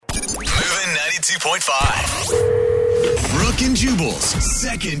92.5. Brooke and Jubal's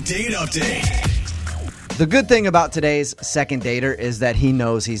second date update. The good thing about today's second dater is that he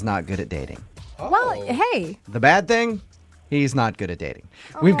knows he's not good at dating. Well, hey. The bad thing, he's not good at dating.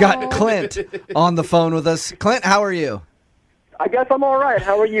 We've got Clint on the phone with us. Clint, how are you? I guess I'm all right.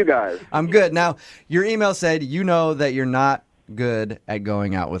 How are you guys? I'm good. Now, your email said you know that you're not good at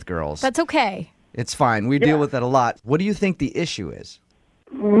going out with girls. That's okay. It's fine. We deal Yeah. with that a lot. What do you think the issue is?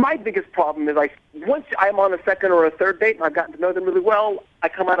 My biggest problem is once I'm on a second or a third date and I've gotten to know them really well, I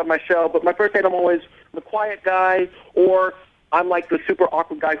come out of my shell. But my first date, I'm always the quiet guy, or I'm like the super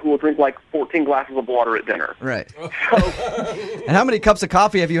awkward guy who will drink like 14 glasses of water at dinner. Right. And how many cups of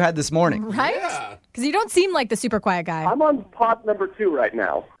coffee have you had this morning? Right? Because you don't seem like the super quiet guy. I'm on pod number 2 right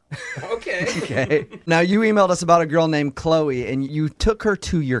now. Okay. Now, you emailed us about a girl named Chloe, and you took her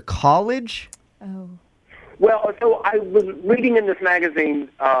to your college? Oh. Well, so I was reading in this magazine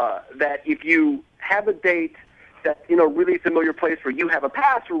that if you have a date that's in a really familiar place where you have a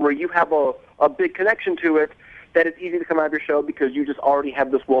past or where you have a big connection to it, that it's easy to come out of your show because you just already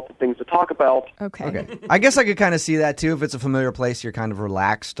have this wealth of things to talk about. Okay. I guess I could kind of see that, too. If it's a familiar place, you're kind of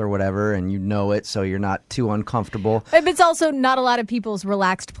relaxed or whatever, and you know it, so you're not too uncomfortable. But it's also not a lot of people's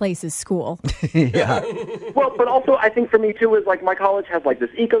relaxed place is school. Yeah. Well, but also I think for me, too, is like my college has like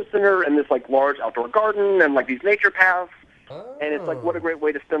this eco center and this like large outdoor garden and like these nature paths. And it's like, what a great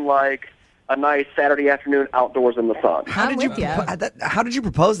way to spend like a nice Saturday afternoon outdoors in the sun. I'm with you. How did you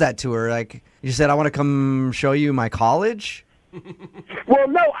propose that to her? Like, you said, I want to come show you my college? Well,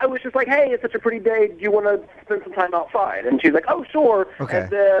 no, I was just like, hey, it's such a pretty day. Do you want to spend some time outside? And she's like, oh, sure. Okay. And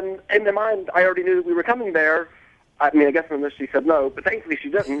then in my mind, I already knew that we were coming there. I mean, I guess unless she said no, but thankfully she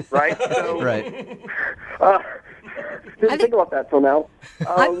didn't, right? So, Right. Didn't think about that till now.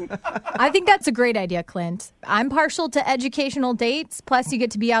 I think that's a great idea, Clint. I'm partial to educational dates, plus you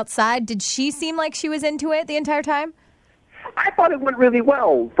get to be outside. Did she seem like she was into it the entire time? I thought it went really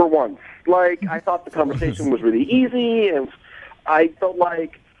well for once. Like, I thought the conversation was really easy, and I felt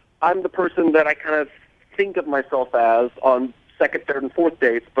like I'm the person that I kind of think of myself as on second, third, and fourth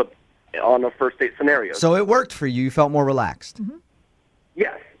dates, but on a first date scenario. So it worked for you. You felt more relaxed.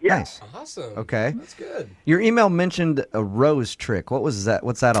 Yes. Nice. Awesome. Okay. That's good. Your email mentioned a rose trick. What was that?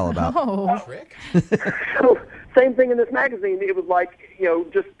 What's that all about? Oh. Trick? So, same thing in this magazine. It was like,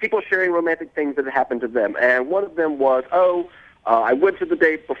 just people sharing romantic things that had happened to them. And one of them was, I went to the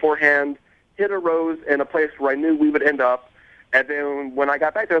date beforehand, hid a rose in a place where I knew we would end up. And then when I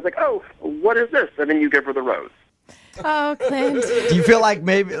got back there, I was like, oh, what is this? And then you give her the rose. Oh, Clint. Do you feel like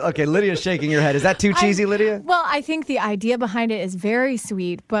maybe... Okay, Lydia's shaking her head. Is that too cheesy, Lydia? Well, I think the idea behind it is very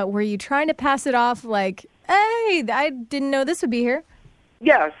sweet, but were you trying to pass it off like, hey, I didn't know this would be here?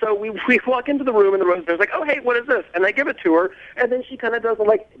 Yeah, so we walk into the room, and the rose bear's like, oh, hey, what is this? And I give it to her, and then she kind of does a,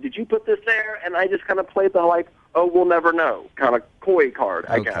 like, did you put this there? And I just kind of played the, like, oh, we'll never know kind of coy card,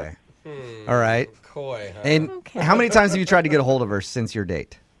 I guess. All right. Coy, huh? And how many times have you tried to get a hold of her since your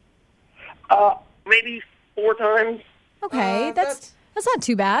date? Maybe 4 times. Okay, that's not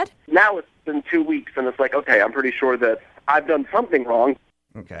too bad. Now it's been 2 weeks, and it's like, okay, I'm pretty sure that I've done something wrong.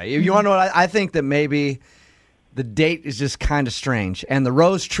 Okay. You want to know what? I think that maybe the date is just kind of strange, and the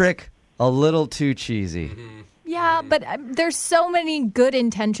rose trick, a little too cheesy. Yeah, but there's so many good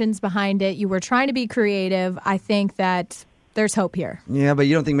intentions behind it. You were trying to be creative. I think that there's hope here. Yeah, but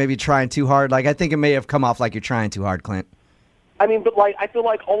you don't think maybe trying too hard? Like, I think it may have come off like you're trying too hard, Clint. I mean, but like I feel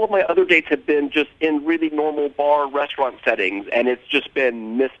like all of my other dates have been just in really normal bar restaurant settings, and it's just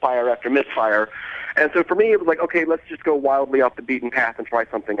been misfire after misfire. And so for me, it was like, okay, let's just go wildly off the beaten path and try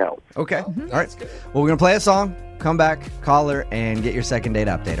something else. Okay. All right. Well, we're going to play a song, come back, call her, and get your second date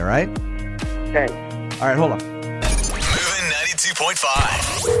update, all right? Thanks. All right, hold on. Moving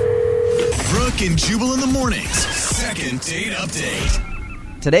 92.5. Brooke and Jubal in the mornings. Second date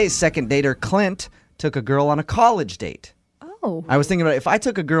update. Today's second dater, Clint, took a girl on a college date. Oh. I was thinking about if I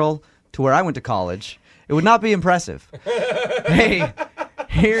took a girl to where I went to college, it would not be impressive. Hey,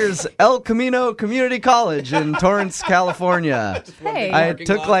 here's El Camino Community College in Torrance, California. Hey. I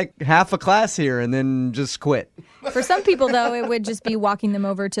took like half a class here and then just quit. For some people, though, it would just be walking them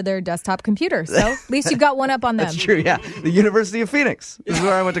over to their desktop computer. So at least you got one up on them. That's true, yeah. The University of Phoenix is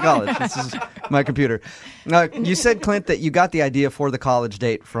where I went to college. This is my computer. You said, Clint, that you got the idea for the college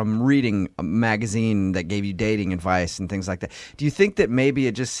date from reading a magazine that gave you dating advice and things like that. Do you think that maybe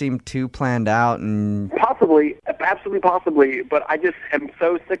it just seemed too planned out? And Possibly, absolutely possibly, but I just am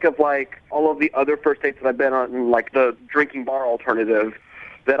so sick of like all of the other first dates that I've been on, like the drinking bar alternative,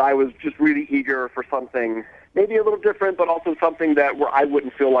 that I was just really eager for something maybe a little different, but also something that where I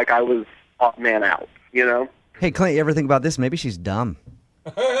wouldn't feel like I was odd man out, you know? Hey, Clint, you ever think about this? Maybe she's dumb.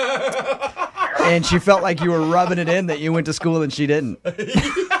 and she felt like you were rubbing it in that you went to school and she didn't.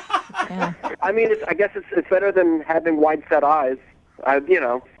 Yeah. I mean, I guess it's better than having wide set eyes. I'll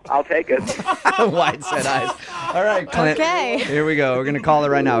take it. Wide set eyes. All right, Clint. Okay. Here we go. We're going to call her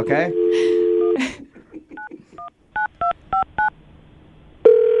right now, okay?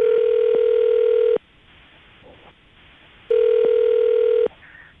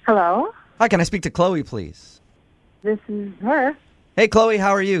 Hello, Hi, can I speak to Chloe, please? this is her. Hey, Chloe,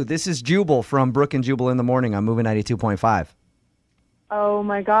 how are you? This is Jubal from Brook and Jubal in the Morning on Moving 92.5. Oh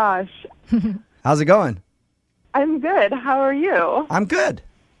my gosh. How's it going? I'm good. How are you? I'm good.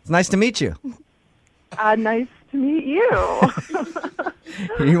 It's nice to meet you. Nice to meet you.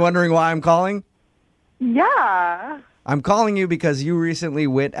 Are you wondering why I'm calling? Yeah. I'm calling you because you recently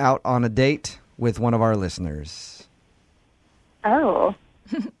went out on a date with one of our listeners. Oh.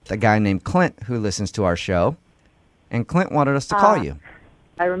 A guy named Clint who listens to our show. And Clint wanted us to call you.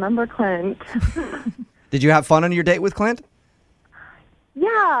 I remember Clint. Did you have fun on your date with Clint?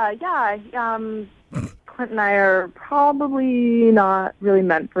 Yeah. Clint and I are probably not really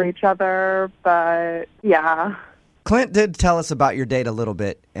meant for each other, but yeah. Clint did tell us about your date a little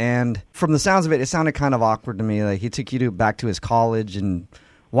bit, and from the sounds of it, it sounded kind of awkward to me. Like he took you back to his college and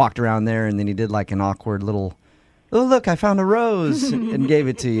walked around there, and then he did like an awkward little, oh, look, I found a rose, and gave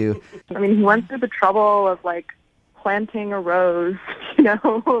it to you. I mean, he went through the trouble of like planting a rose,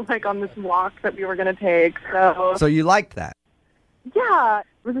 like on this walk that we were going to take. So you liked that? Yeah, it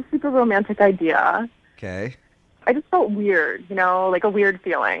was a super romantic idea. Okay. I just felt weird, like a weird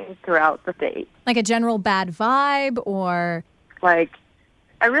feeling throughout the date. Like a general bad vibe or... Like,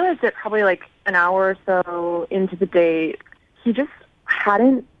 I realized it probably like an hour or so into the date. He just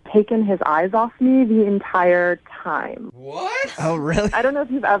hadn't taken his eyes off me the entire time. What? Oh, really? I don't know if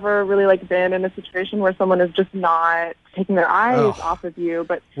you've ever really like been in a situation where someone is just not taking their eyes off of you,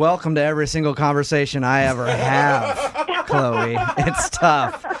 but Welcome to every single conversation I ever have, Chloe. It's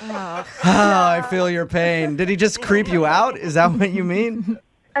tough. Oh, I feel your pain. Did he just creep you out? Is that what you mean?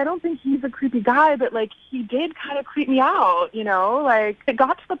 I don't think he's a creepy guy, but like he did kind of creep me out, like it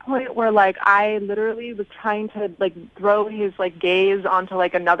got to the point where like I literally was trying to like throw his like gaze onto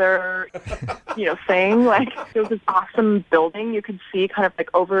like another, thing. Like there was this awesome building you could see kind of like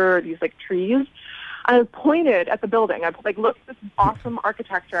over these like trees. I pointed at the building. I like looked at this awesome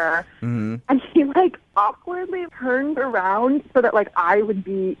architecture, and he like awkwardly turned around so that like I would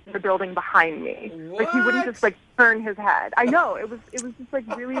be in the building behind me. What? Like he wouldn't just like turn his head. I know it was just like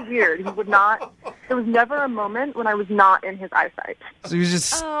really weird. He would not. There was never a moment when I was not in his eyesight. So he was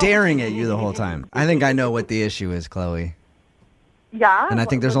just staring at you the whole time. I think I know what the issue is, Chloe. Yeah. And I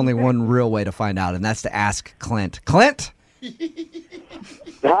think there's only one real way to find out, and that's to ask Clint. Clint?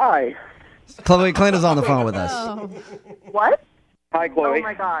 Hi. Chloe, Clint is on the phone with us. What? Hi, Chloe. Oh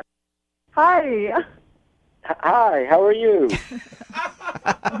my God. Hi. Hi, how are you?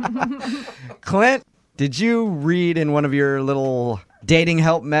 Clint, did you read in one of your little dating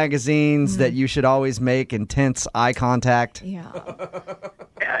help magazines that you should always make intense eye contact? Yeah.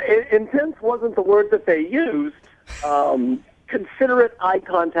 Intense wasn't the word that they used. Considerate eye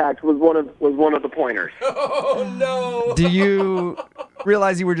contact was one of the pointers. Oh, no. Do you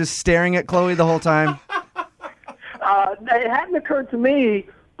realize you were just staring at Chloe the whole time? It hadn't occurred to me,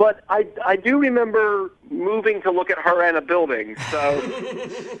 but I do remember moving to look at her and a building. So,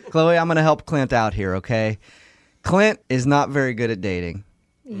 Chloe, I'm going to help Clint out here, okay? Clint is not very good at dating,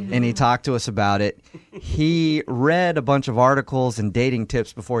 and he talked to us about it. He read a bunch of articles and dating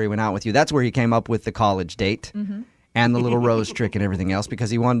tips before he went out with you. That's where he came up with the college date. And the little rose trick and everything else because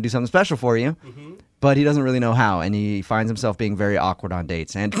he wanted to do something special for you, but he doesn't really know how, and he finds himself being very awkward on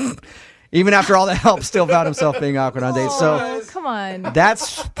dates. And even after all the help, still found himself being awkward on dates. So Oh, come on.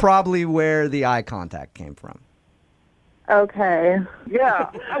 that's probably where the eye contact came from. Okay.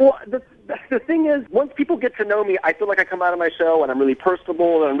 yeah. Well, the thing is, once people get to know me, I feel like I come out of my shell and I'm really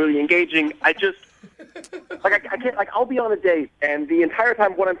personable and I'm really engaging. I just... Like I can't. Like I'll be on a date, and the entire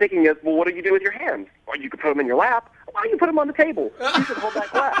time, what I'm thinking is, well, what do you do with your hands? Well, you could put them in your lap. Why don't you put them on the table? You should hold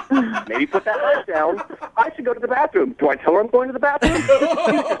that glass. Maybe put that glass down. I should go to the bathroom. Do I tell her I'm going to the bathroom? Excuse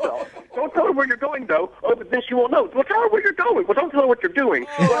yourself. Don't tell her where you're going, though. Oh, but then she won't know. Well, tell her where you're going. Well, don't tell her what you're doing.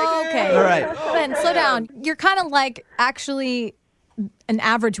 Okay. All right. Ben, slow down. You're kind of like actually an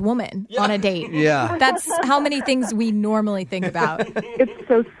average woman on a date. Yeah. That's how many things we normally think about. It's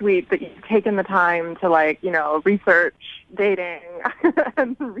so sweet that you've taken the time to research dating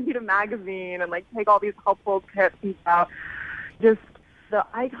and read a magazine and take all these helpful tips and stuff. Just the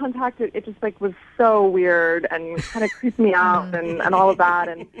eye contact, it just was so weird and kind of creeped me out and all of that.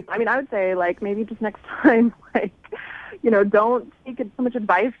 And I mean, I would say maybe just next time, don't take so much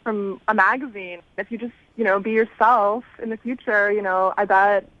advice from a magazine. If you just, be yourself in the future, I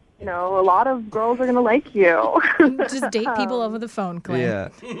bet, a lot of girls are going to like you. Just date people over the phone, Clint. Yeah.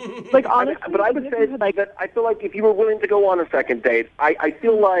 Like, honestly, But I would say that I feel like if you were willing to go on a second date, I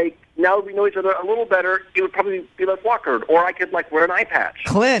feel like now that we know each other a little better, it would probably be less awkward. Or I could, wear an eye patch.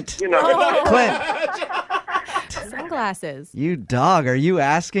 Clint. Oh. Clint. Sunglasses. You dog, are you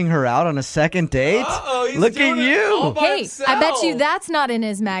asking her out on a second date? He's Look doing at it all you. by Hey, himself. I bet you that's not in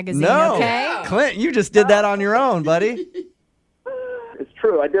his magazine, No. okay? Clint, you just did that on your own, buddy. It's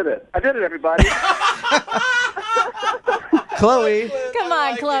true. I did it. Everybody. Chloe, Come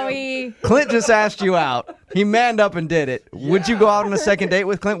on, Chloe. Clint just asked you out. He manned up and did it. Would you go out on a second date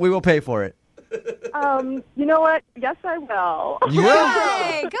with Clint? We will pay for it. You know what? Yes, I will. You will?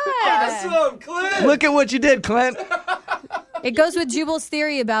 Hey, good. Awesome, Clint. Look at what you did, Clint. It goes with Jubal's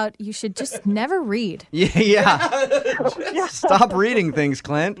theory about you should just never read. Yeah. Stop reading things,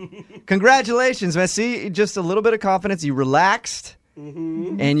 Clint. Congratulations, man. See, just a little bit of confidence. You relaxed,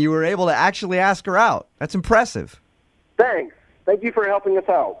 and you were able to actually ask her out. That's impressive. Thanks. Thank you for helping us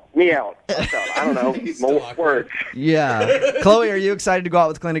out. Me out. Us out. I don't know. still More awkward. words. Yeah. Chloe, are you excited to go out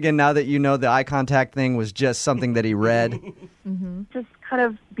with Clint again now that you know the eye contact thing was just something that he read? Just kind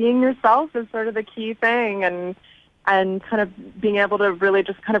of being yourself is sort of the key thing, and kind of being able to really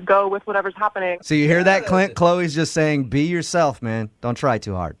just kind of go with whatever's happening. So you hear that, Clint? Chloe's just saying, be yourself, man. Don't try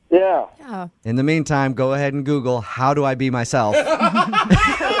too hard. Yeah. Yeah. In the meantime, go ahead and Google, how do I be myself?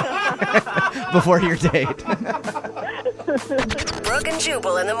 Before your date. Brooke and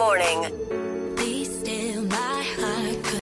Jubal in the morning.